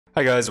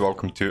Hi guys,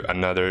 welcome to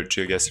another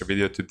Geoguessr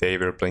video. Today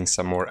we're playing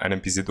some more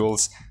NPC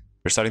duels.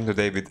 We're starting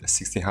today with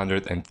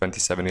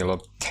 1627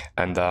 elo,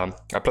 and I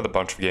played a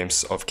bunch of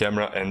games off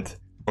camera and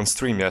on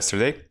stream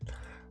yesterday.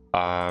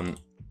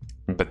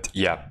 But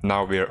yeah,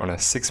 now we're on a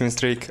 6-win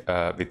streak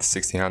with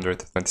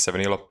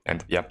 1627 elo,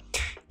 and yeah,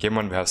 game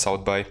 1 we have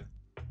South by.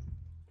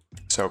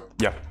 So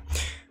yeah,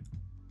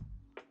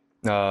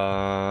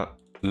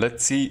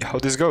 let's see how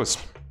this goes.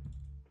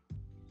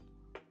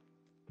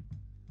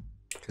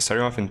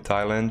 Starting off in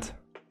Thailand.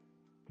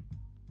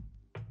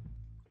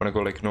 Wanna go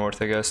like north,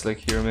 I guess, like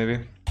here maybe.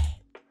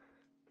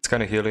 It's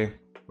kind of hilly.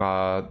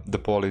 The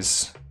pole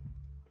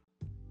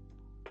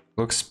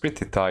looks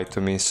pretty tight to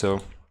me, so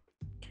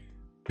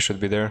we should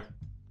be there.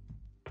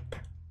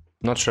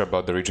 Not sure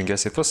about the region.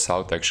 Guess it was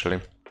south actually.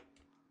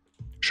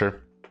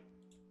 Sure.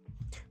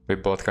 We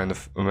both kind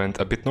of went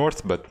a bit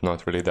north, but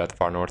not really that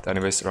far north.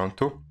 Anyways, round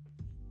 2.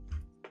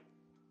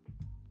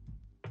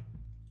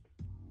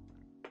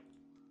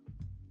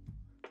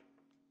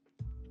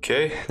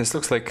 Okay, this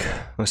looks like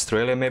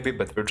Australia maybe,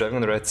 but we're driving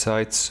on the right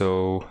side,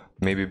 so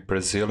maybe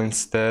Brazil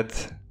instead.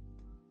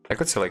 I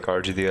could say like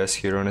RGDS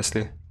here,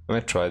 honestly. I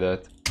might try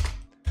that.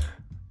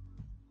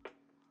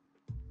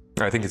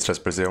 I think it's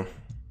just Brazil.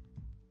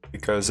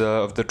 Because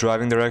of the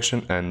driving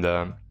direction and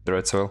the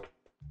red soil.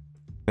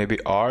 Maybe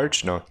Arg?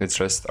 No, it's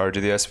just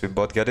RGDS, we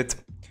both get it.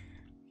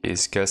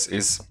 His guess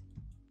is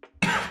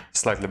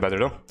slightly better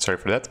though, sorry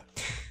for that.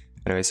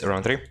 Anyways,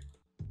 round 3.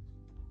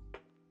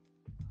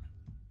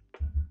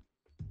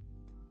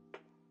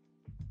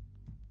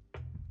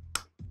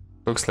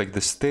 Looks like the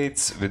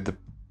States with the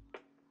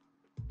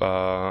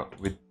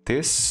with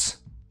this.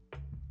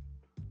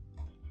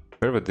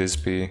 Where would this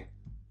be?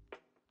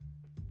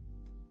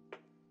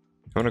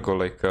 I wanna go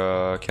like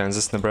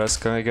Kansas,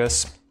 Nebraska, I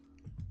guess.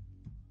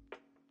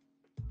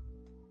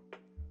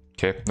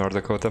 Okay, North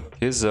Dakota.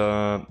 He's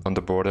on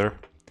the border,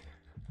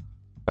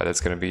 but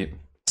it's gonna be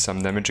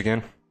some damage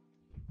again.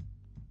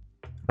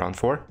 Round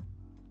 4.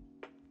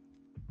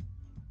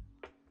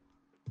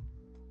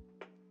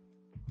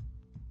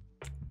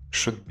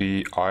 Should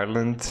be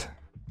Ireland.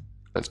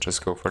 Let's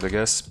just go for the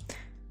guess.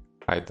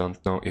 I don't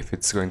know if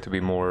it's going to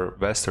be more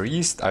west or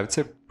east. I would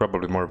say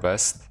probably more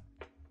west.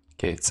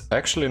 Okay, it's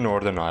actually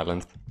Northern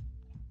Ireland.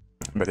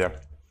 But yeah,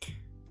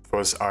 it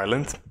was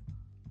Ireland.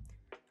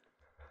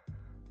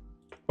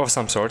 Of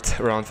some sort,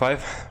 round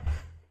 5.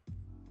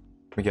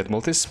 We get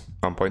multis,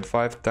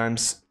 1.5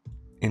 times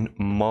in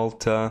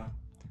Malta.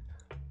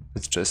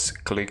 Let's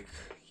just click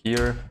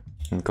here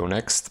and go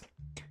next.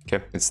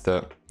 Okay, it's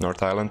the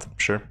North Island,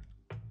 sure.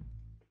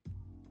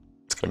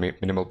 Gonna be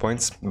minimal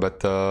points, but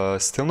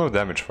still no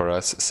damage for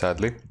us,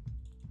 sadly.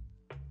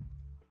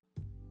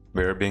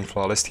 We're being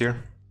flawless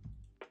here.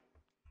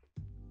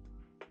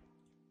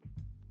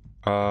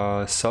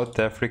 South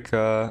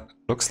Africa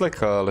looks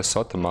like a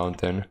Lesotho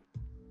mountain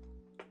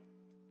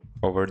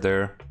over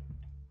there.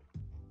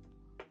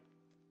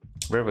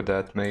 Where would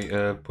that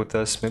put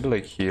us? Maybe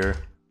like here.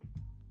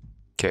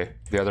 Okay,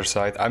 the other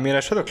side. I mean,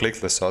 I should have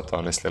clicked Lesotho,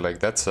 honestly. Like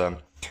that's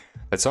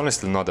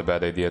honestly not a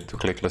bad idea to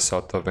click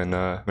Lesotho when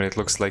it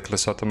looks like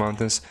Lesotho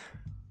Mountains,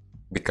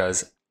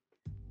 because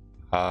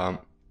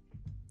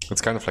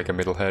it's kind of like a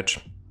middle hedge.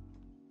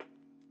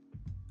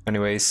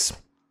 Anyways,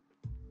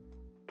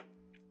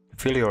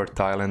 Philly or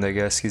Thailand, I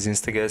guess he's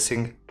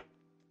insta-guessing.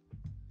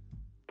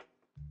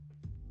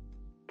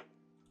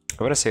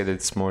 I wanna say that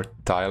it's more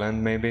Thailand,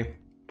 maybe.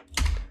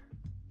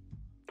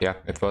 Yeah,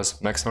 it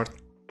was Max North.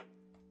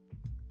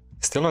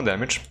 Still no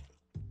damage.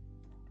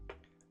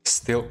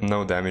 Still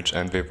no damage,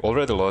 and we've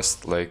already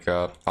lost like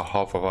a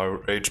half of our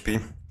HP. I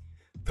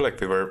feel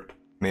like we were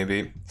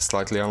maybe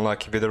slightly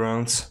unlucky with the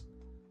rounds.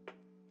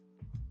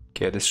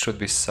 Okay, this should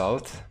be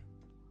south.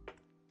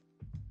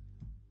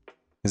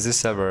 Is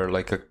this ever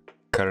like a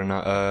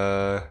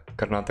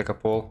Karnataka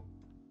pole?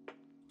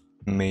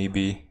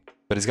 Maybe,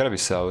 but it's gotta be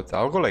south.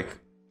 I'll go like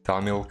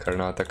Tamil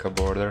Karnataka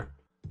border.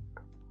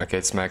 Okay,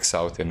 it's max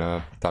south in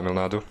Tamil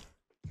Nadu.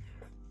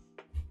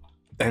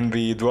 And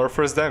we do our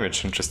first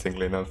damage,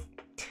 interestingly enough.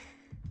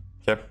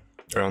 Yep,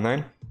 round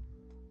 9.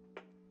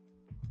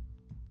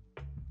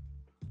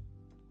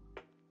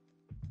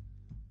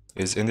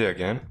 Is India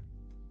again?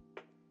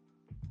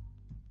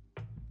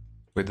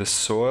 With the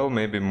soil,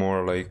 maybe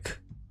more like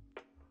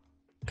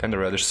kind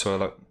of reddish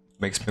soil.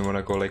 Makes me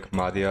wanna go like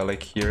Madhya,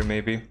 like here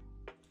maybe,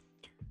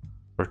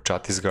 or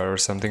Chhattisgarh or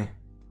something.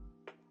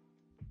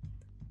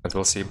 But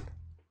we'll see.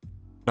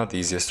 Not the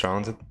easiest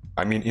round.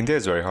 I mean, India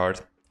is very hard.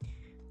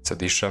 It's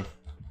Odisha.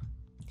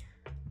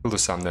 We'll do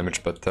some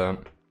damage, but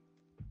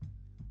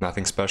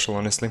nothing special,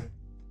 honestly.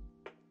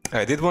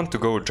 I did want to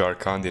go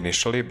Jharkhand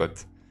initially,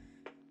 but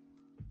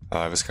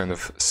I was kind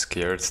of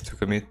scared to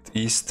commit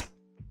east.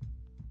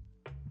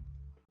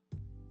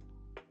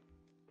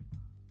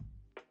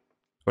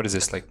 What is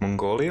this, like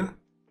Mongolia?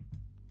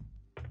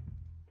 I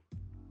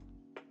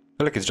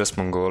feel like it's just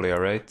Mongolia,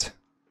 right?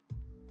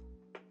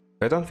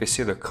 Why don't we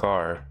see the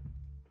car?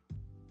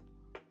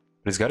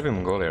 But it's gotta be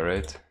Mongolia,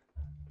 right?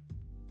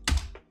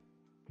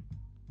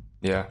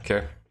 Yeah,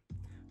 okay.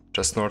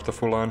 Just north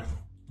of Ulan.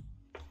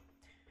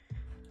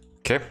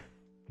 Okay,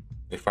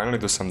 we finally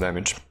do some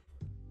damage.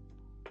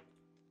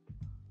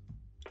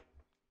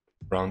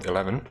 Round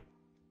 11.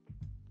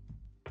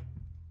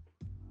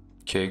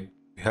 Okay,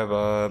 we have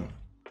a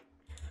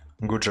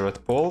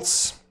Gujarat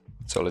Pulse,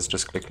 so let's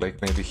just click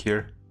like maybe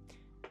here.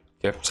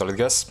 Okay, solid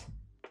guess.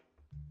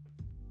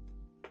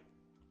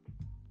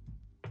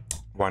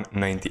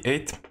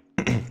 198.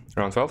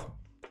 Round 12.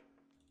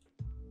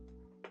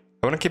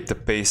 I want to keep the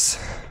pace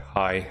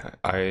high.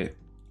 I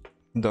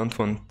don't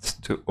want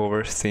to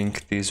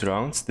overthink these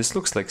rounds. This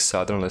looks like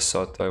Southern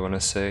Lesotho, I want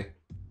to say.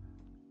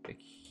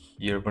 Like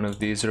here, one of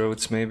these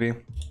roads maybe.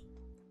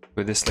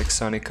 With this like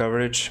sunny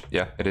coverage.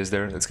 Yeah, it is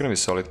there. It's gonna be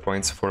solid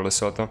points for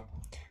Lesotho.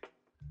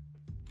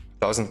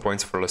 1000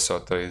 points for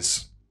Lesotho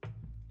is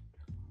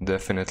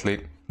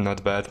definitely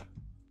not bad.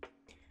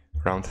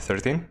 Round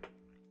 13.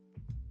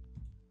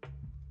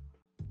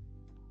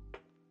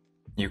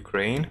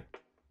 Ukraine.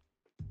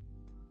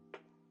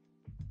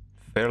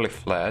 Fairly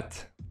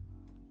flat.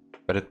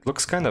 But it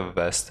looks kind of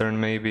Western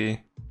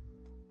maybe.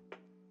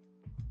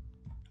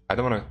 I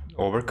don't want to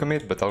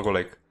overcommit, but I'll go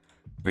like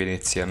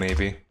Vinnytsia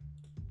maybe.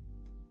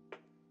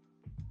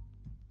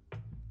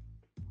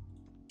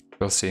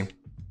 We'll see.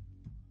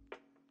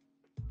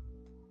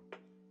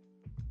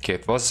 Okay,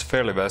 it was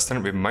fairly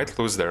Western. We might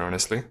lose there,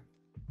 honestly.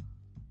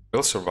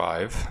 We'll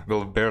survive.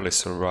 We'll barely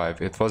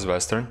survive. It was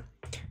Western.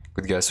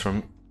 Good guess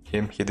from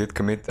him. He did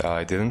commit.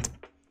 I didn't.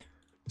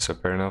 So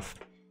fair enough.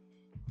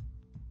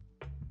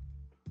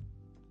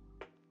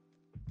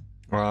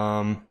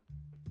 I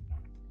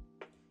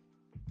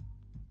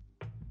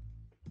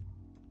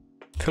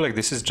feel like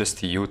this is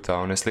just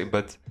Utah, honestly,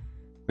 but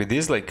with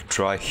these like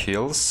dry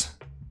hills,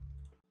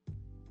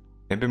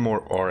 maybe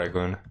more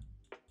Oregon.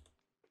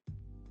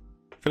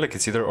 I feel like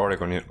it's either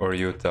Oregon or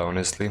Utah,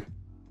 honestly.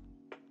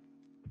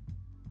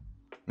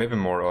 Maybe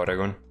more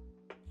Oregon.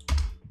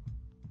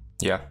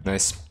 Yeah,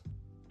 nice.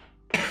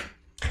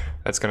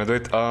 That's gonna do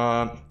it.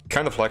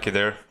 Kind of lucky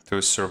there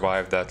to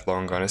survive that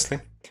long, honestly.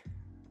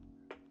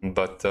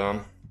 But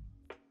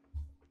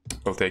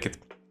we'll take it.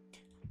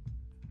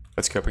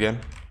 Let's go up again.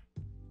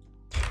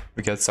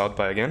 We get South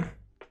by again.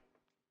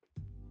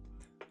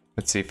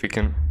 Let's see if we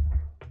can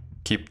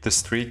keep the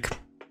streak.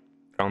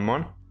 Round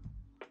 1.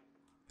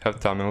 Have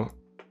Tamil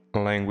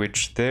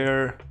language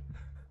there.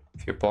 A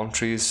few palm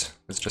trees.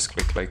 Let's just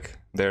click like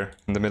there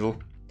in the middle.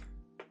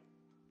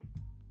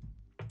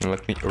 And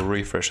let me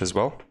refresh as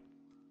well,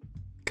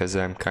 because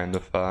I'm kind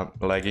of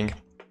lagging.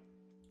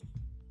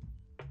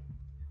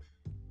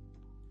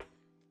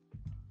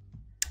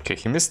 Okay,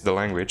 he missed the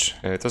language.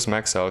 It was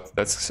max out.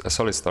 That's a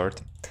solid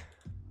start.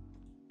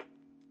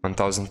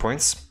 1000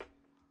 points.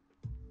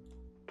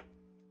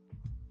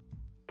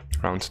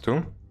 Round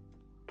 2.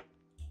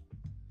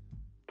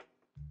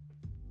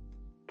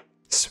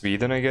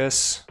 Sweden, I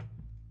guess. I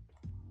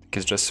think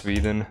it's just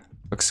Sweden.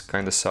 Looks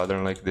kind of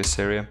southern, like this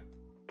area.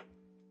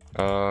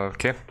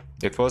 Okay,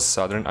 it was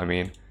southern. I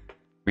mean,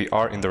 we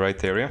are in the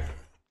right area.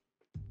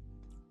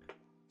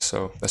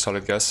 So, a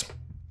solid guess.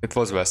 It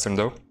was western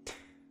though.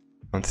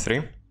 Round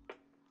 3.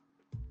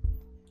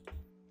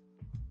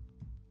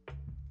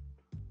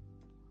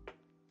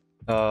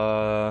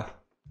 Uh,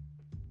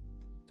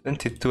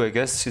 22, I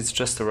guess it's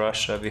just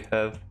Russia. We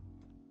have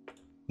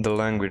the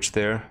language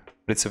there,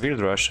 but it's a weird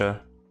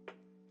Russia.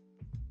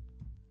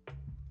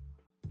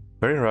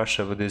 Where in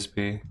Russia would this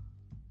be?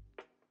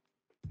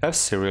 Have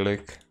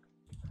Cyrillic.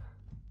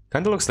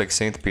 Kinda looks like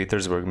St.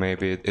 Petersburg,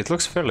 maybe. It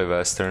looks fairly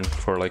western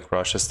for like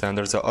Russia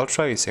standards. I'll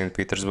try St.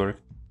 Petersburg.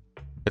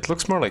 It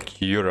looks more like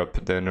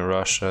Europe than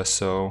Russia,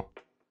 so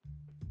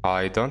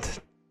I don't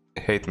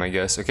hate my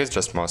guess. Okay, it's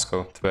just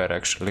Moscow, Tver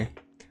actually.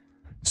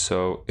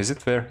 So, is it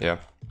Tver? Yeah.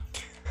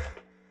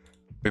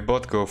 We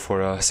both go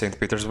for a St.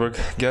 Petersburg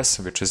guess,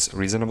 which is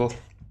reasonable.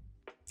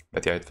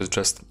 But yeah, it was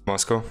just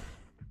Moscow.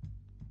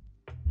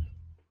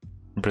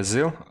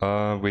 Brazil,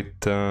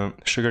 with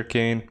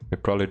sugarcane, we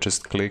probably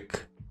just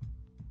click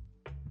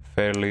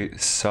fairly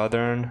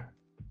southern.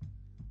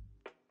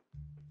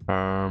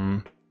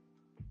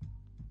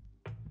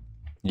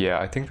 Yeah,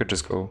 I think we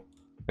just go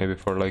maybe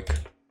for like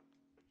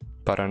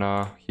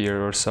Paraná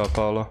here or Sao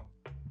Paulo.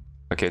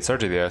 Okay, it's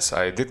RGDS.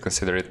 I did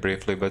consider it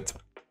briefly, but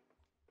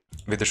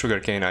with the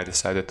sugarcane I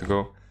decided to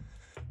go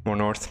more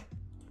north.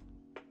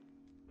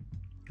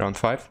 Round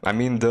 5. I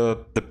mean,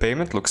 the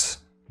payment looked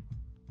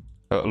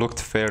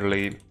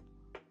fairly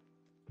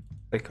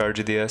like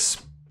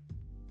RGDS.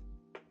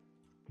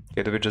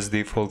 Okay, do we just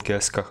default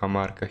guess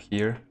Cajamarca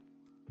here?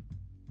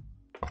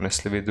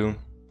 Honestly, we do.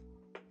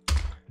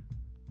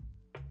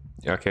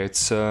 Yeah, okay,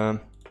 it's a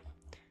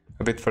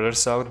bit further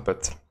south,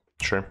 but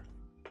sure.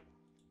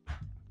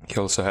 He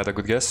also had a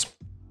good guess.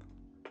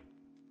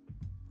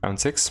 Round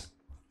 6.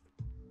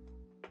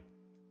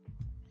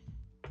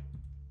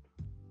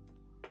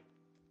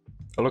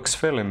 It looks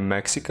fairly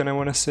Mexican, I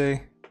want to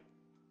say.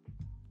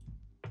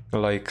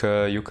 Like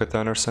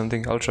Yucatan or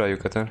something. I'll try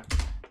Yucatan.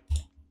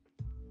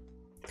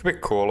 Could be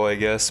Colo, I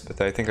guess, but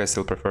I think I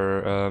still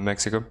prefer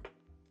Mexico.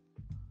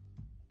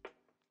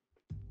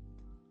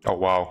 Oh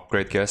wow,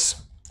 great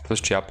guess. It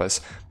was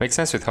Chiapas. Makes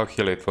sense with how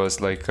hilly it was,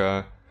 like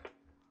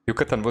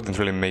Yucatan wouldn't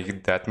really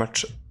make that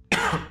much.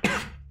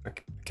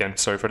 Again,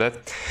 sorry for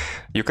that.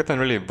 Yucatan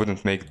really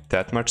wouldn't make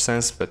that much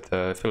sense, but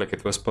I feel like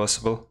it was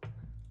possible.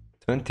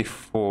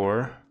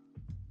 24.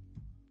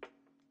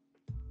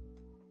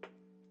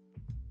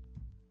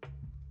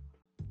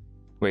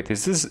 Wait,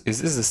 is this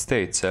the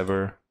States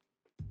ever?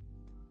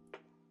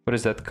 What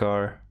is that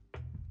car?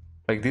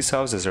 Like, these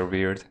houses are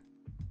weird.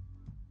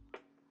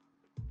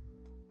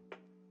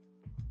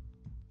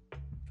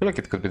 I feel like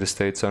it could be the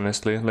States,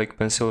 honestly, like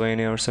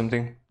Pennsylvania or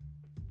something.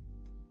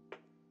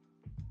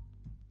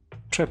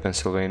 Try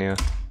Pennsylvania.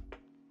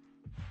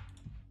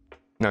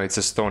 No, it's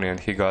Estonia and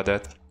he got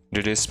that.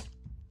 GG's.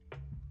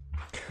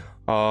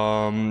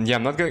 Yeah,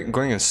 I'm not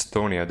going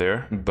Estonia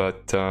there,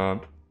 but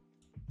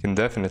you can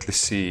definitely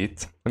see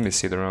it. Let me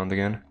see the round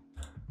again.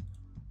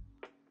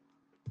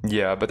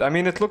 Yeah, but I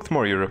mean, it looked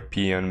more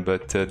European,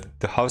 but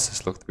the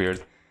houses looked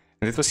weird.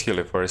 And it was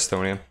hilly for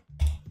Estonia.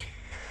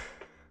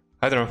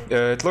 I don't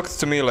know, it looked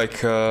to me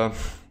like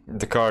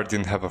the car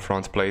didn't have a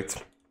front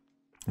plate.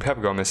 We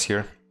have Gomez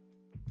here.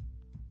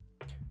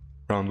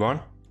 Round 1.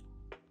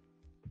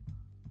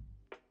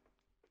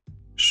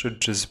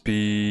 Should just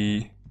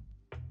be...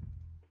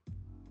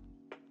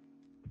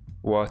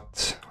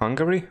 what?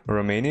 Hungary?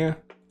 Romania?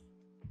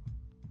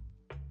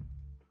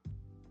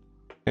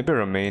 Maybe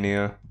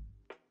Romania.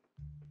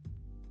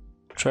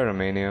 Try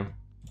Romania.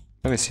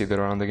 Let me see the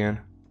round again.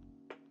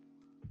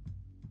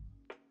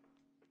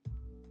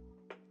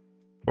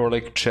 Or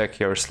like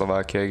Czechia or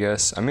Slovakia, I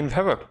guess. I mean, we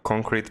have a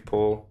concrete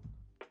pole.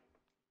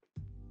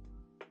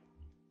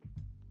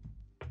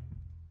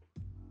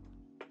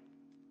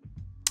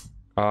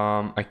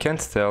 I can't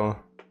tell.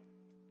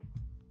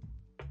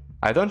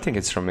 I don't think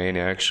it's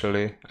Romania,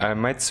 actually. I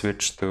might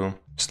switch to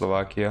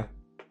Slovakia.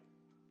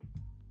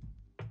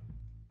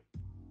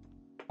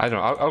 I don't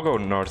know, I'll go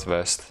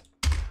northwest.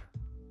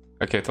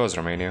 Okay, it was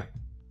Romania.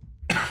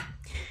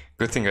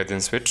 Good thing I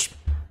didn't switch.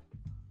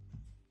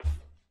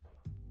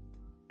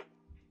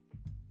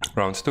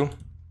 Round 2.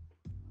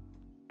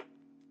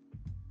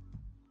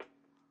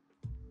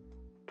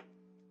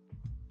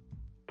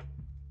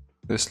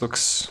 This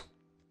looks...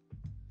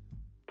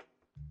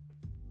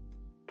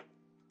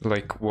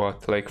 like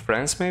what? Like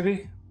France,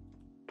 maybe?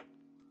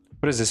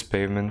 What is this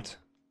pavement?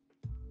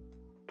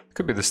 It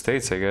could be the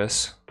States, I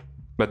guess.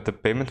 But the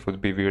pavement would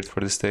be weird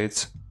for the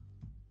States.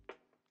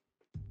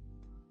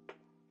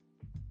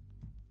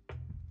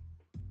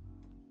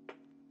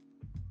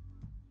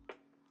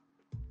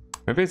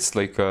 Maybe it's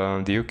like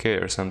the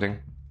UK or something.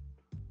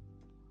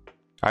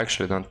 I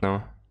actually don't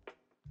know.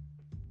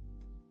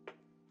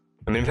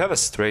 I mean, we have a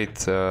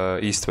straight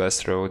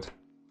east-west road.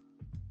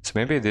 So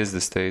maybe it is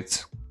the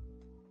States.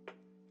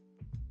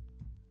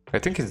 I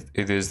think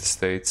it is the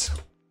States.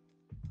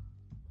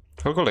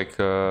 I'll go like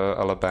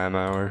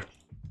Alabama or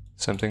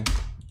something.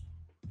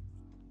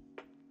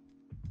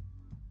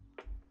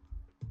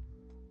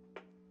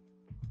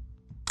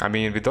 I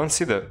mean, we don't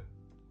see the...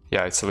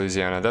 yeah, it's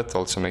Louisiana. That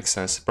also makes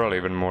sense. Probably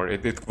even more.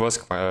 It was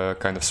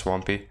kind of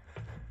swampy.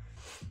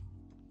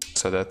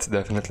 So that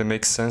definitely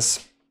makes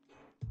sense.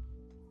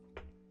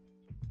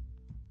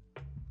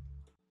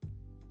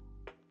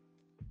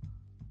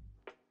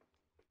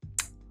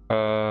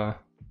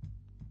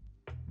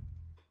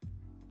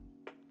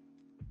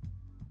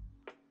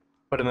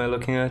 What am I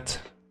looking at?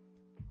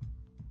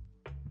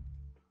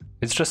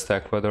 It's just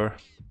Ecuador.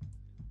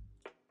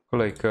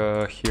 Like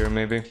here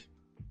maybe.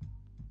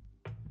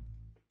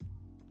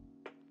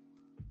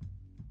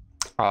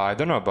 I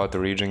don't know about the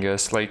region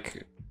guess.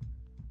 Like,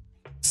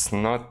 it's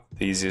not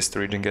the easiest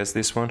region guess,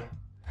 this one.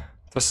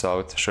 It was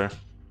south, sure.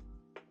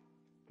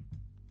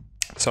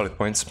 Solid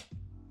points.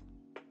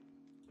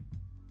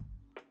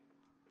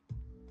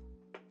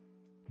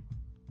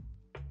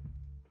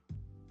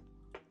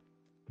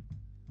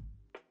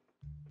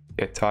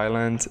 Yeah,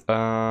 Thailand.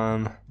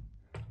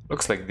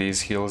 Looks like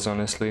these hills,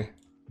 honestly.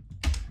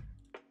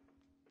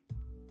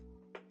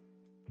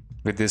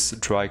 With this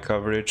dry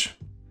coverage.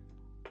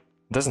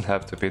 Doesn't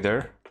have to be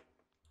there.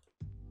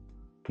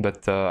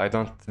 But I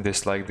don't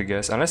dislike the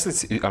guess. Unless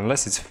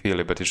it's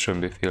Philly, but it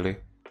shouldn't be Philly.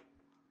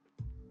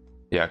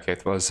 Yeah, okay,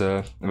 it was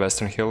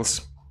Western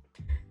Hills.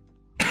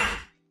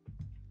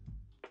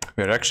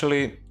 We're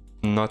actually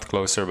not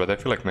closer, but I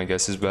feel like my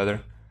guess is better.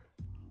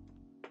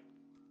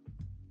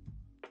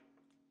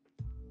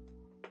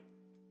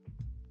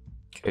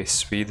 Okay,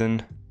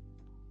 Sweden.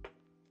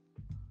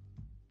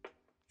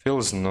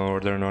 Feels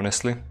northern,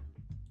 honestly.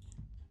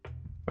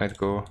 Might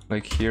go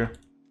like here.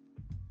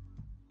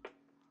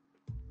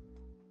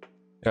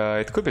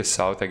 It could be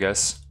south, I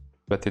guess,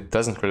 but it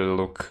doesn't really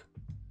look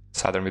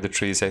southern with the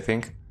trees, I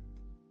think.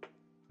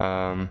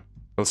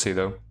 We'll see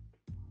though.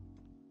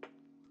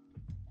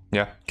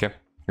 Yeah, okay,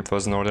 it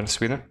was northern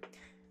Sweden.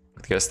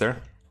 Good guess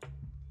there.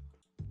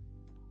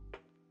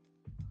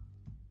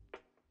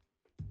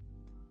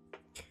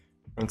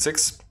 Round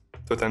 6,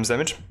 2 times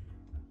damage.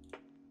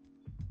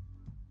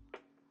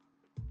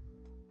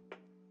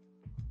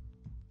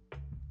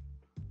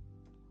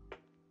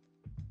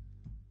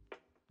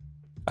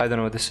 I don't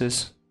know what this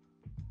is.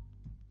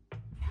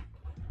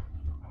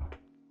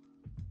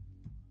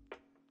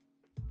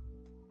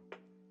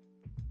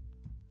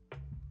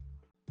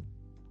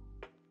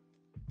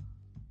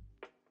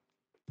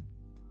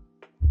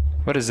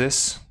 What is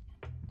this?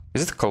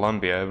 Is it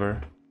Colombia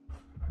ever?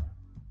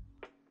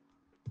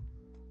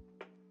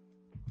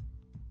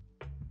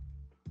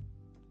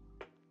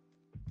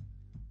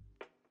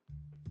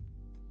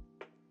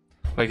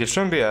 Like, it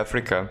shouldn't be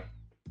Africa.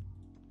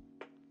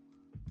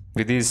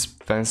 With these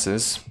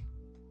fences.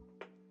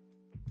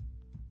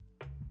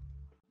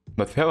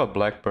 But we have a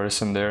black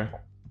person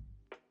there.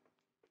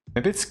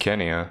 Maybe it's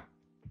Kenya.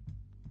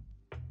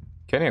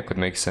 Kenya could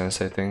make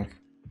sense, I think.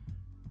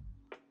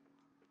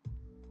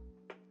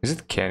 Is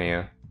it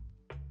Kenya?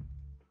 I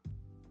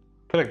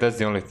feel like that's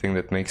the only thing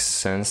that makes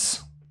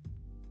sense.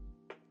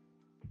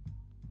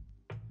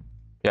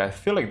 Yeah, I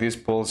feel like these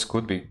poles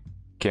could be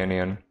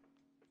Kenyan.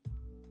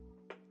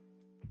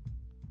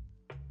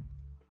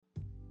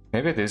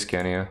 Maybe it is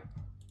Kenya.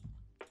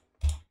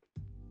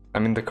 I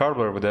mean, the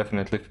cardboard would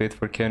definitely fit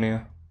for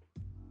Kenya.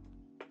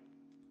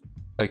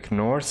 Like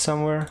north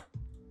somewhere?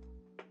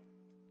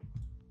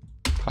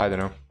 I don't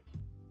know.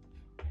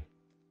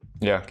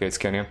 Yeah, okay, it's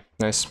Kenya.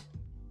 Nice.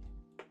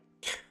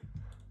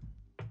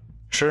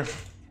 Sure,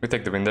 we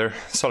take the win there.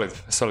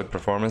 Solid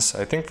performance.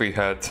 I think we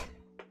had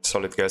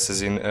solid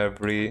guesses in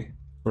every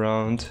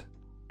round.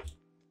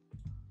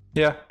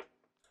 Yeah.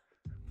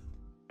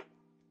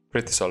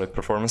 Pretty solid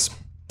performance.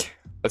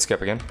 Let's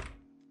cap again.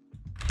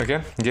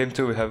 Okay, game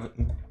 2 we have...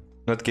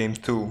 Not game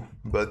 2,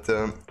 but...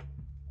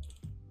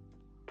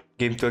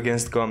 game 2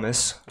 against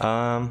Gomez.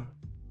 What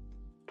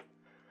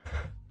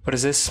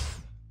is this?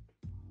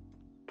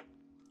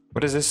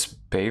 What is this?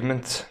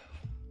 Pavement?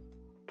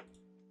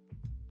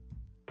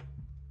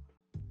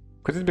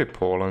 Could it be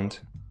Poland?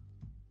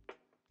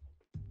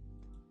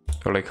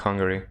 Or like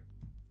Hungary?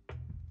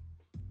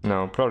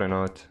 No, probably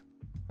not.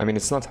 I mean,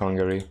 it's not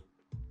Hungary.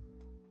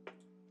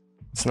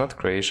 It's not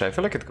Croatia. I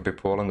feel like it could be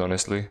Poland,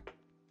 honestly.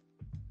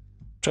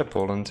 Try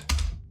Poland.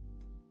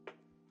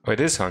 Oh, it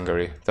is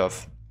Hungary.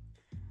 Tough.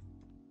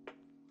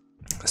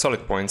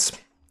 Solid points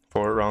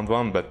for round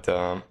 1, but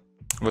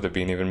would have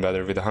been even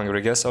better with a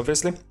Hungary guess,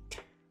 obviously.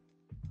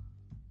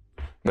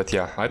 But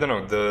yeah, I don't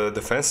know.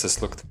 The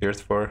fences looked weird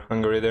for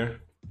Hungary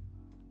there.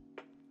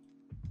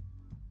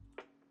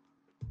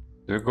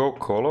 Do we go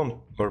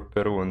Colo or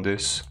Peru on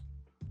this?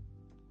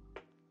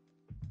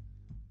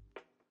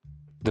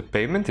 The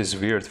payment is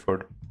weird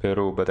for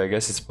Peru, but I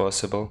guess it's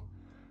possible.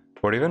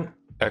 Or even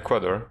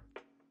Ecuador.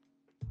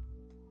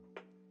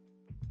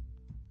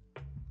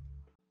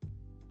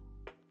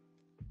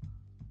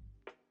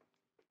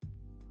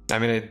 I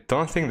mean, I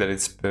don't think that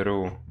it's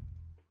Peru.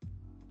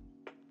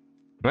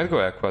 Might go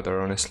Ecuador,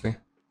 honestly.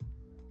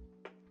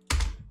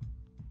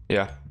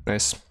 Yeah,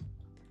 nice.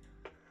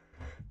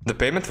 The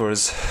payment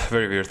was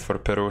very weird for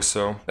Peru,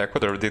 so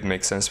Ecuador did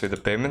make sense with the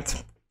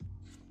payment.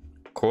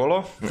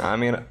 Colo? I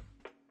mean,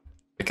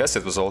 I guess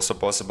it was also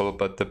possible,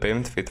 but the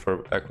payment fit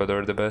for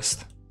Ecuador the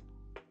best.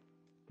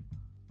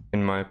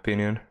 In my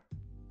opinion.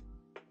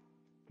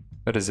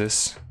 What is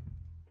this?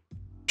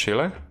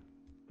 Chile?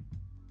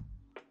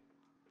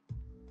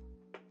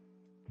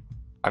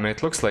 I mean,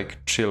 it looks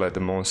like Chile the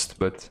most,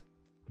 but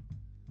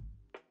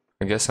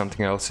I guess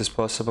something else is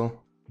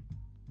possible.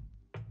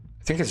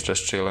 I think it's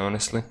just Chile,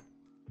 honestly.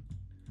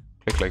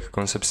 Look like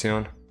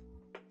Concepcion.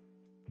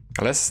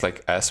 Unless it's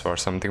like S or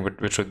something,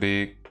 which would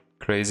be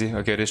crazy.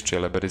 Okay, it is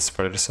Chile, but it's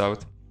further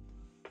south.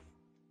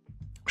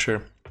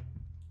 Sure.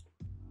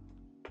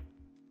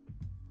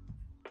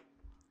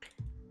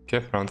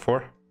 Okay, round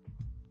 4.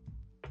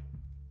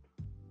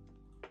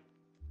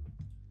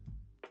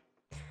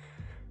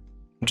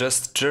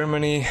 Just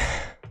Germany.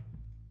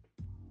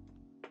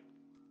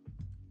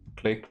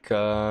 Click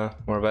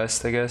more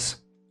west, I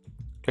guess.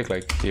 Click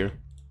like here.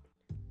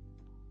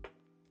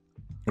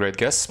 Great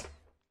guess.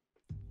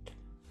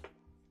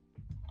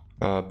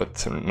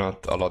 But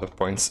not a lot of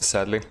points,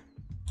 sadly.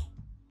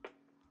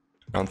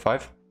 Round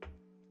 5.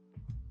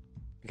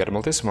 We got a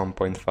multis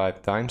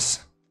 1.5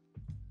 times.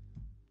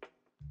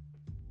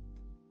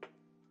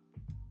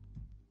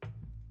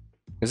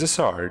 Is this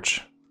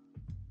Sarge?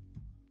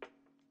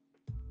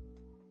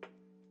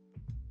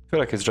 I feel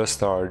like it's just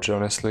Sarge,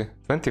 honestly.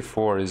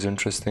 24 is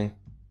interesting.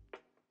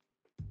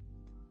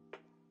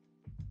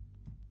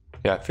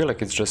 Yeah, I feel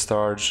like it's just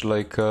Sarge,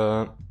 like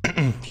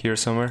here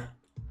somewhere.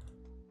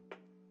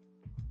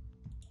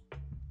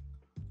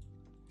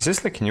 Is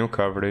this like new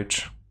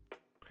coverage?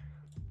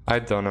 I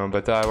don't know,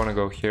 but I wanna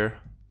go here.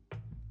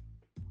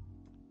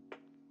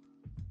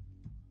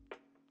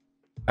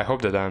 I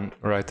hope that I'm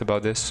right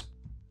about this.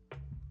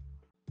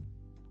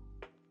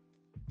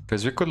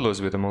 Because we could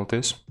lose with the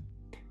multis.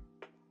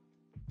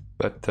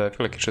 But I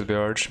feel like it should be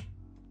Arch.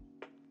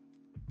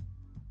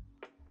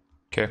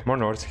 Okay, more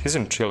north. He's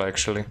in Chile,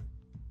 actually.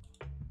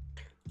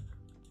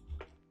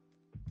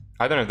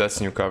 I don't know if that's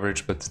new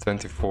coverage, but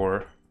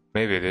 24.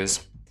 Maybe it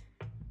is.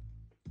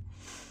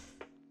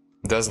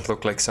 Doesn't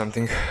look like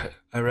something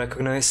I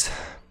recognize.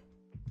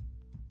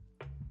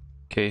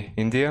 Okay,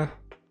 India.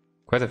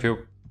 Quite a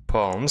few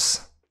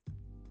palms.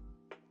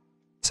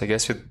 So I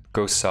guess we'd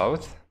go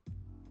south.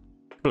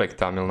 Like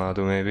Tamil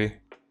Nadu, maybe. I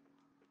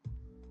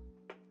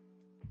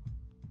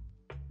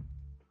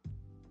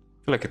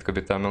feel like it could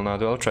be Tamil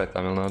Nadu. I'll try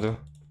Tamil Nadu.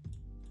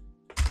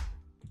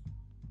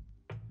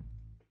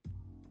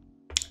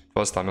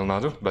 was Tamil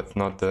Nadu, but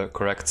not the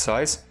correct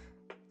size.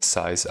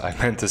 I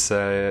meant to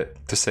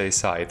say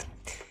side.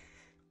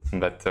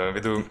 But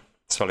we do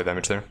solid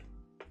damage there.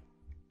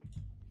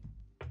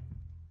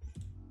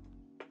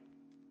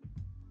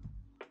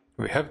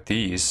 We have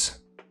these.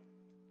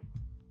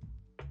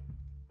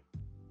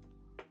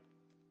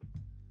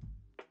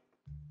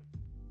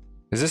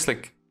 Is this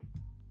like...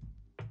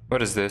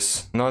 What is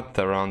this? Not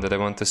the round that I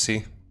want to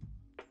see.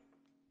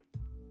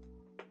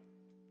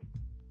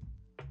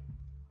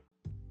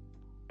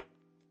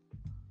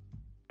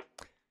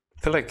 I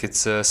feel like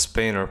it's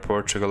Spain or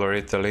Portugal or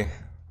Italy.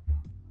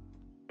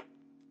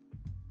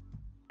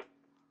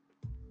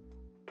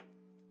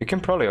 You can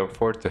probably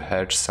afford to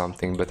hedge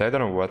something, but I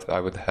don't know what I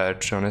would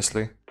hedge,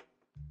 honestly.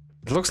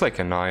 It looks like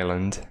an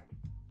island.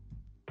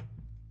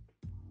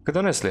 Could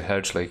honestly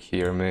hedge like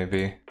here,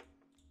 maybe.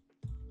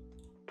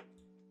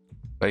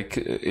 Like,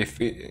 if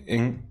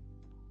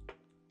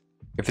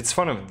it's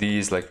one of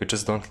these, like, we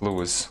just don't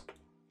lose.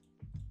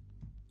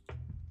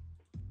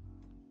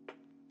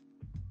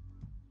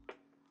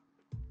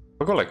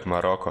 We'll go like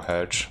Morocco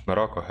hedge,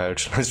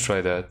 let's try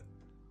that.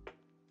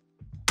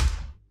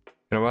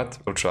 You know what,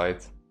 we'll try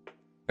it.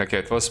 Okay,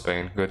 it was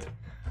Spain, good.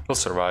 We'll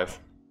survive.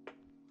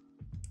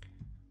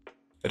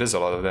 It is a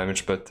lot of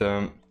damage, but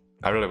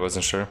I really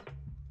wasn't sure.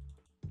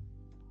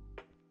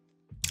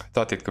 I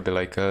thought it could be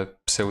like a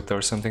Ceuta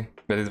or something,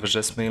 but it was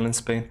just mainland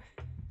Spain.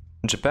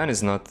 Japan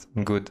is not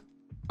good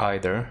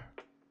either.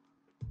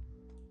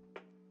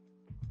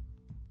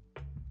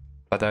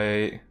 But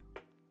I'm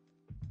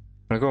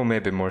gonna go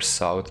maybe more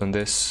south on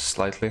this,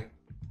 slightly.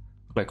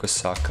 Like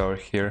Osaka or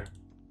here.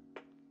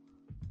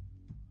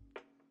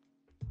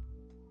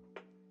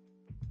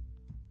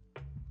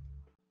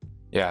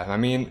 Yeah, I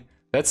mean,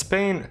 that's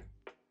Spain.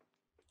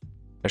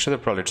 I should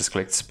have probably just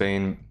clicked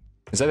Spain.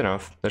 Is that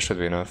enough? That should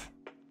be enough.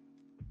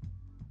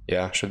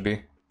 Yeah, should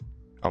be.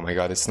 Oh my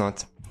god, it's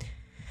not.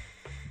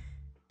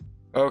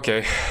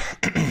 Okay.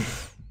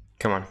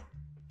 Come on.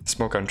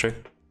 Small country.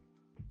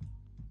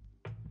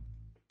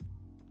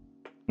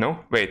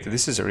 No? Wait,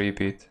 this is a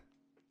repeat.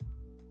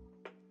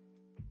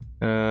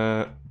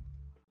 It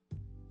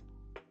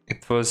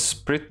was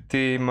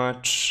pretty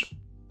much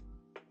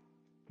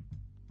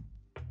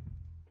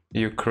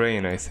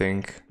Ukraine, I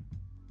think.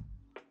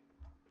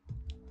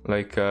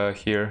 Like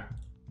here.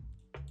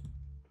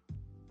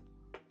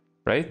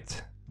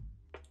 Right?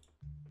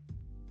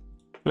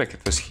 Like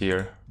it was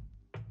here.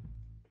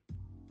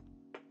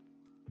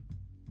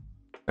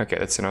 Okay,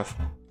 that's enough.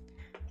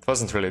 It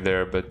wasn't really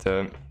there, but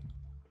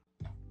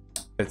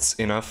it's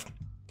enough.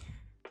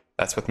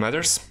 That's what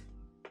matters.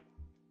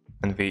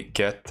 And we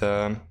get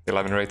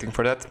 11 rating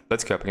for that.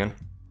 Let's go up again.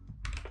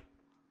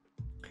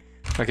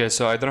 Okay,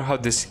 so I don't know how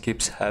this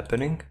keeps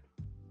happening.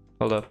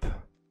 Hold up.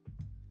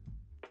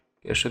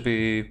 It should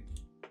be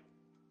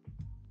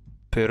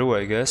Peru,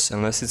 I guess,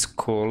 unless it's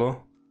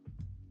Colo.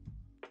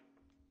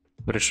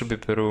 But it should be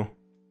Peru.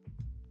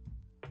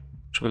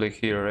 Should be like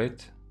here,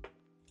 right?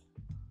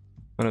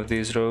 One of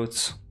these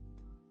roads.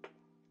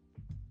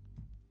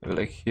 Maybe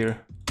like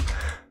here.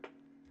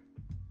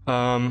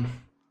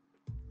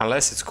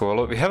 Unless it's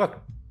Colo. We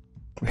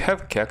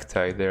have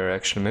cacti there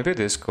actually. Maybe it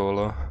is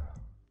Colo.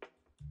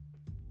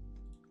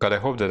 God, I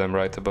hope that I'm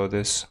right about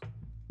this.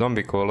 Don't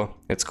be Colo.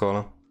 It's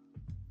Colo.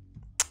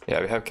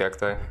 Yeah, we have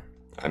cacti.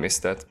 I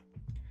missed that.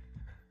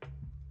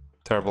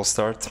 Terrible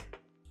start.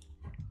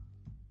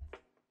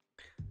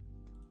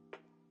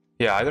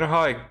 Yeah, I don't know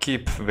how I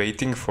keep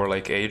waiting for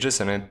like ages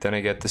and then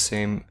I get the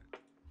same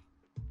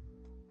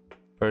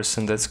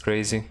person. That's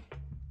crazy.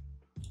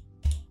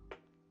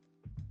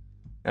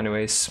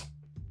 Anyways.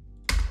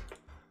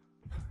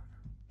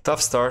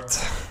 Tough start.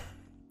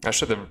 I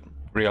should have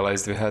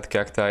realized we had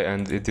cacti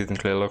and it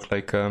didn't really look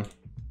like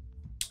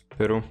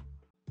Peru.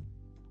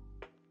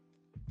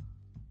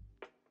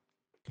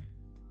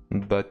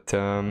 But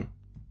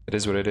it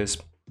is what it is.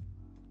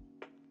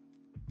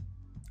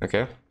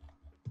 Okay.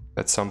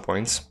 At some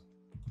points.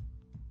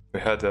 We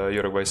had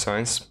Uruguay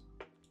signs.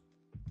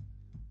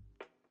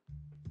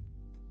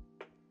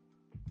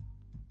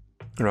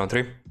 Round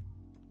 3.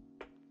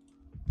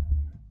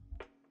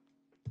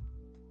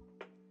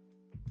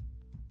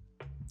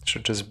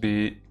 Should just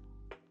be...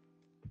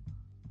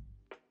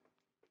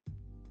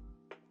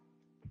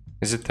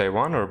 Is it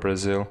Taiwan or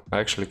Brazil? I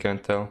actually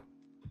can't tell.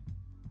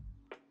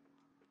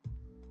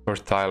 Or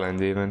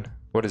Thailand even.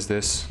 What is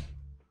this?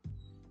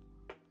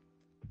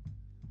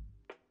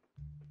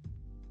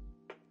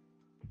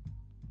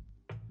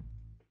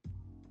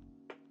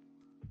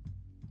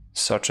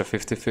 Such a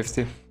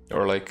 50-50,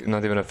 or like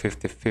not even a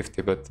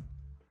 50-50, but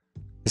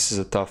this is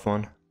a tough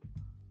one.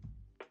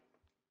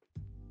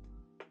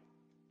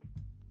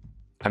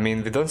 I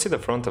mean, we don't see the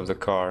front of the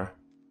car.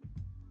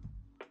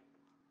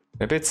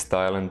 Maybe it's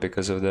Thailand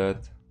because of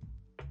that.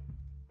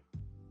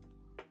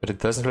 But it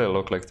doesn't really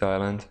look like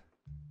Thailand.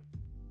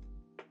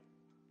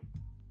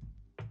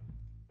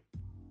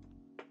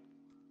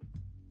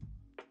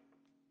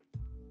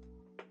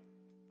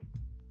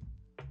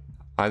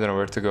 I don't know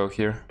where to go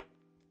here.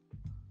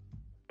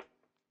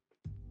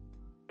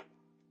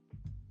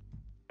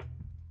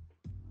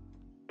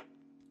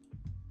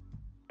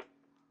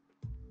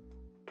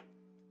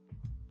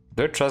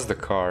 Do I trust the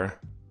car?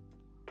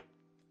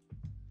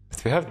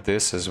 But we have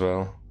this as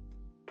well.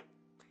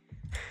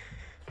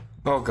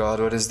 Oh god,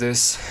 what is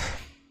this?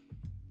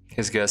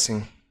 He's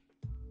guessing.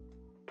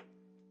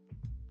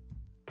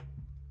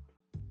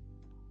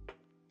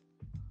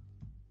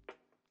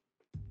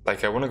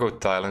 Like, I wanna go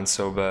Thailand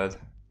so bad.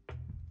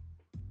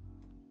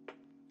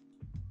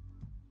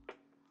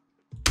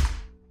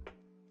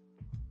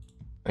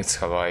 It's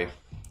Hawaii.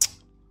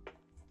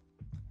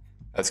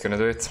 That's gonna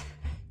do it.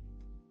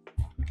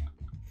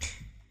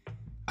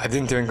 I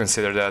didn't even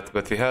consider that,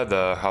 but we had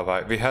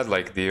Hawaii. We had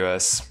like the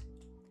US.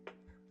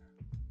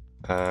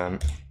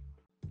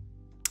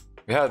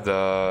 We had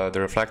the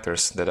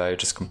reflectors that I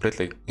just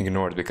completely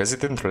ignored because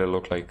it didn't really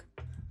look like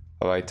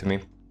Hawaii to me.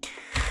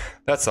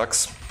 That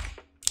sucks.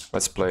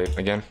 Let's play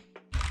again.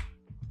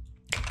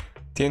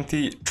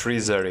 TNT 3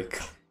 Zarek,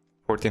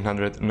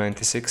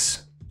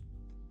 1496.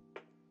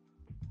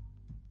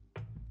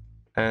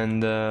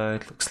 And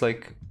it looks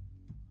like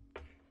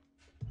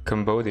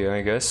Cambodia,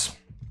 I guess.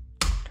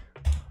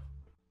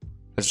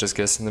 Let's just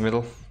guess in the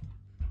middle.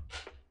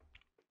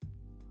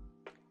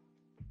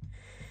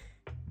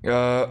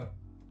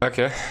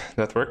 Okay,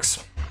 that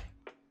works.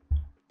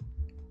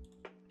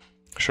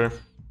 Sure.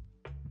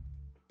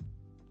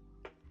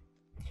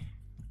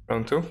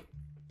 Round 2.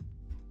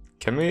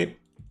 Can we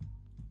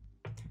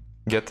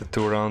get the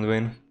 2-round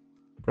win?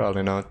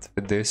 Probably not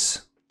with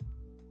this.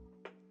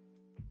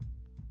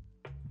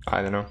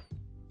 I don't know.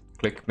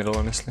 Click middle,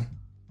 honestly.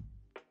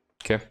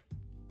 Okay.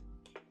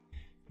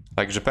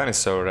 Like, Japan is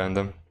so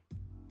random.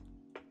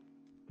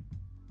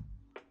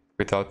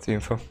 Without the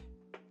info.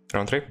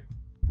 Round 3.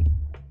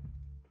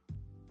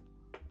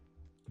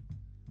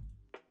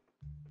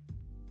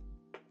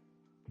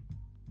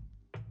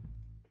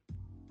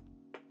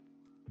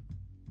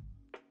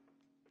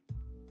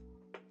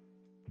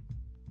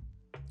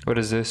 What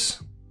is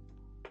this?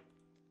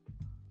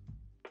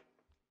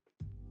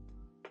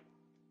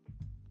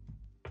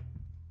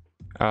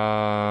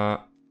 I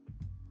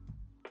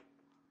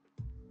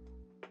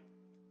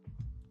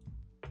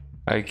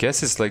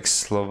guess it's like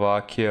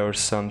Slovakia or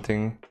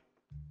something.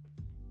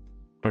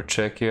 Or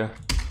Czechia.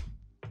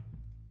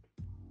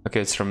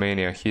 Okay, it's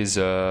Romania. He's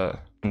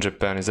in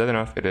Japan. Is that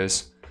enough? It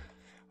is.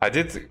 I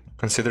did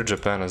consider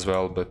Japan as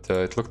well, but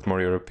it looked more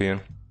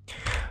European.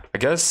 I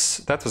guess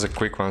that was a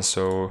quick one,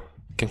 so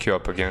we can queue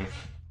up again.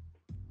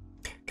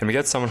 Can we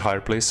get someone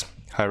higher, please?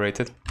 High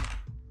rated.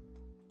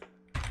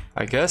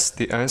 I guess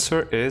the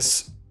answer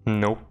is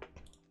nope.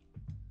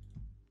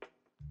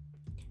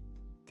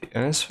 The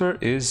answer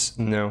is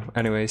no.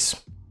 Anyways.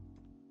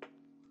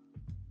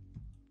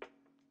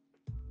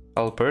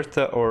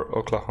 Alberta or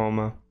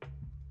Oklahoma?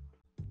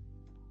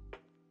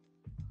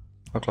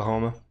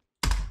 Oklahoma.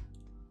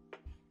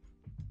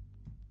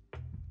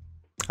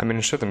 I mean,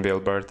 it shouldn't be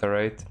Alberta,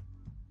 right?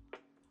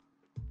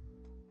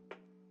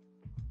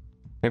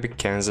 Maybe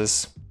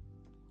Kansas.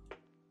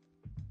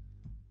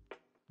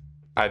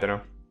 I don't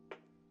know.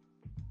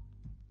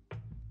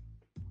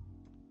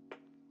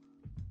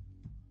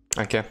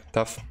 Okay,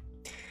 tough.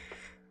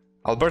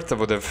 Alberta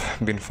would have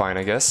been fine,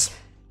 I guess.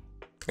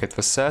 It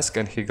was Sask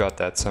and he got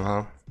that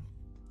somehow.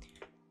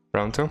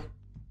 Round 2.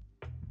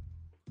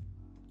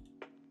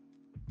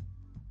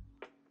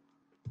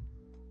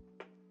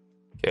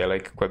 Okay,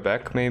 like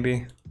Quebec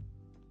maybe.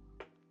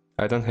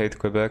 I don't hate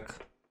Quebec.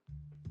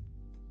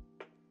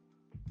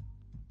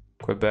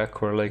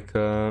 Quebec or like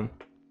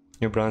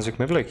New Brunswick,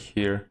 maybe like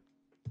here.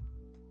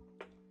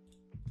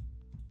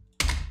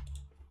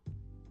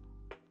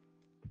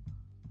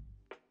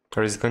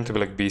 Or is it going to be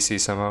like BC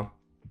somehow?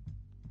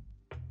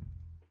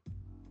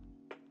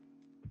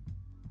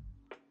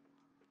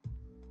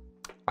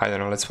 I don't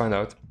know, let's find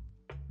out.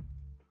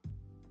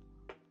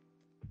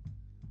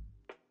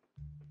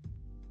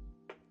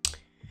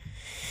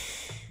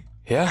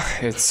 Yeah,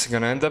 it's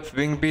gonna end up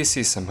being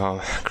BC somehow.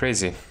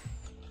 Crazy.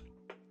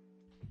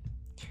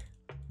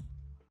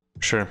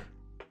 Sure.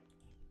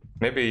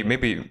 Maybe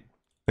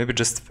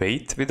just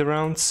wait with the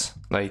rounds.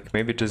 Like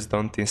maybe just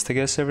don't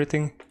insta-guess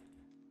everything.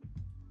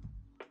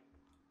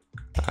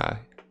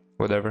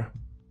 Whatever.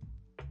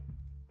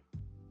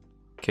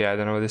 Okay, I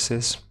don't know what this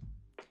is.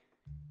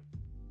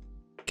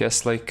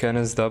 Guess like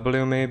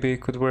NSW maybe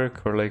could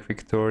work, or like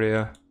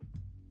Victoria.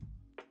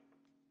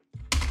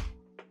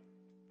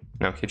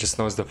 No, he just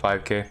knows the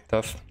 5k.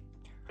 Tough.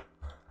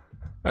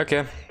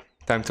 Okay,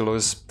 time to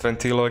lose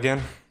 20 elo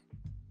again.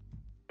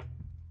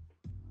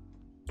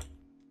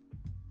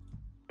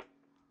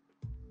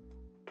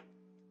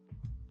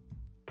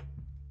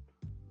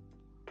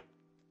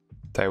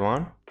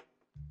 Taiwan?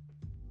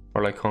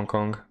 Or like Hong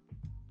Kong?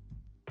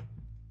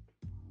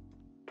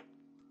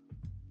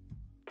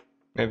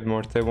 Maybe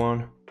more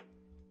Taiwan.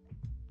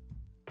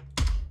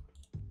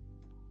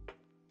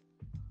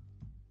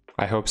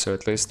 I hope so,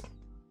 at least.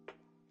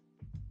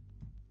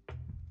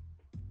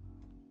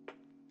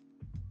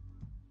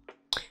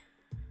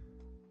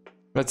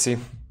 Let's see.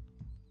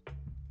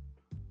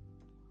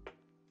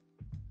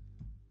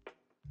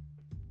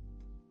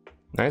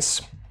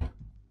 Nice.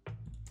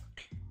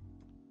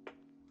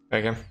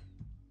 Okay.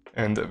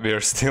 And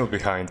we're still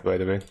behind, by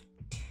the way.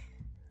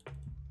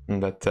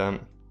 But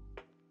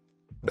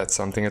that's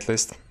something at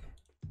least.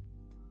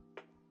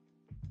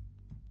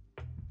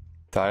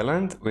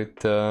 Thailand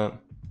with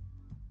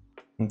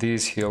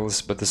these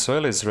hills, but the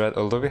soil is red,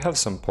 although we have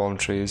some palm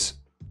trees.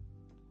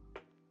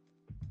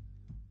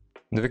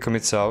 Do we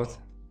commit south?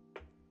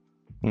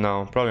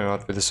 No, probably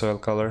not with the soil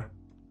color.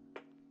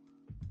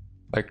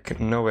 Like,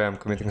 no way I'm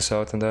committing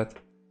south on that.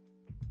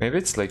 Maybe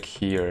it's like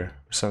here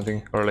or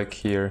something, or like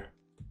here.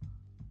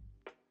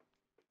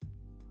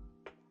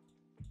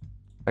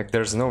 Like,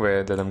 there's no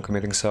way that I'm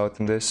committing south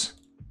in this.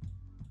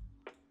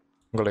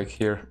 Go like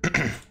here.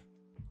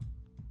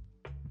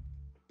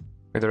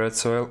 With the red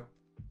soil.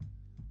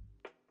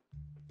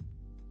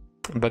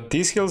 But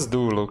these hills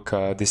do look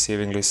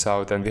deceivingly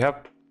south, and we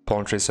have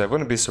palm trees, so I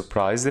wouldn't be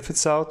surprised if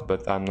it's south,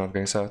 but I'm not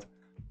going south.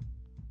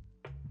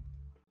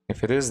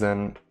 If it is,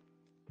 then...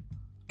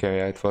 okay,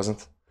 yeah, it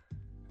wasn't.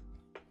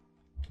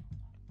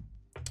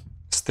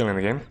 Still in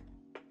the game.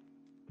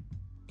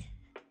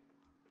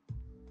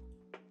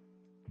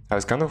 I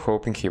was kind of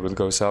hoping he would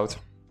go south.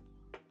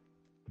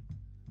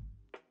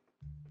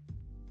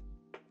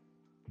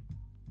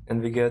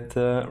 And we get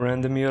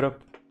random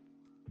Europe.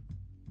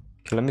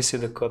 Okay, let me see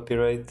the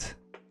copyright.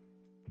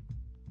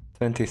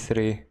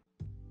 23.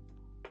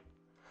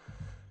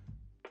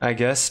 I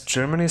guess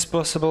Germany is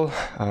possible.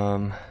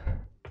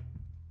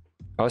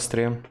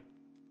 Austria.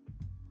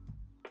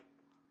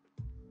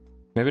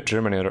 Maybe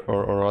Germany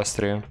or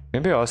Austria.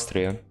 Maybe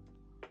Austria.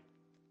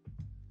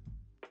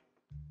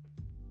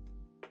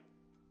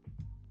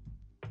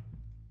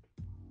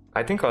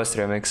 I think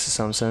Austria makes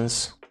some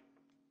sense.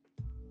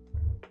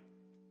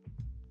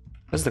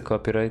 What's the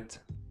copyright?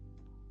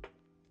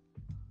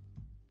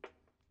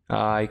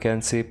 I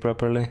can't see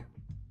properly.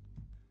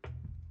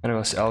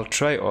 Anyways, I'll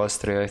try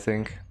Austria, I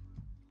think.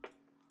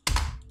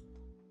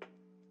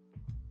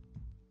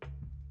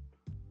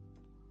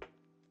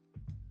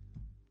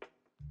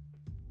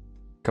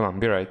 Come on,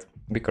 be right.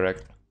 Be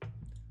correct.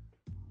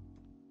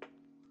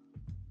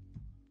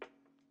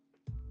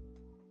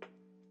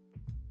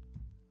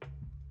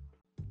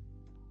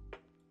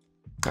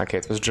 Okay,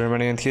 it was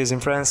Germany and he's in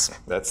France.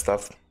 That's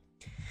tough.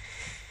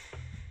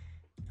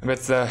 But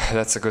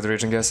that's a good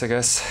region guess, I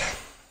guess.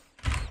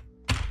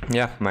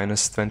 Yeah,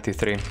 minus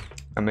 23.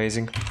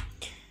 Amazing.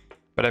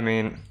 But I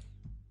mean...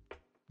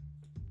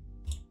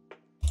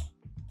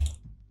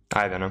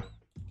 I don't know.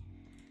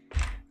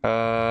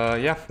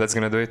 Yeah, that's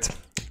gonna do it.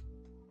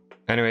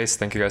 Anyways,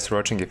 thank you guys for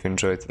watching. If you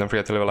enjoyed, don't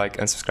forget to leave a like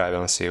and subscribe,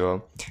 and I'll see you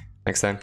all next time.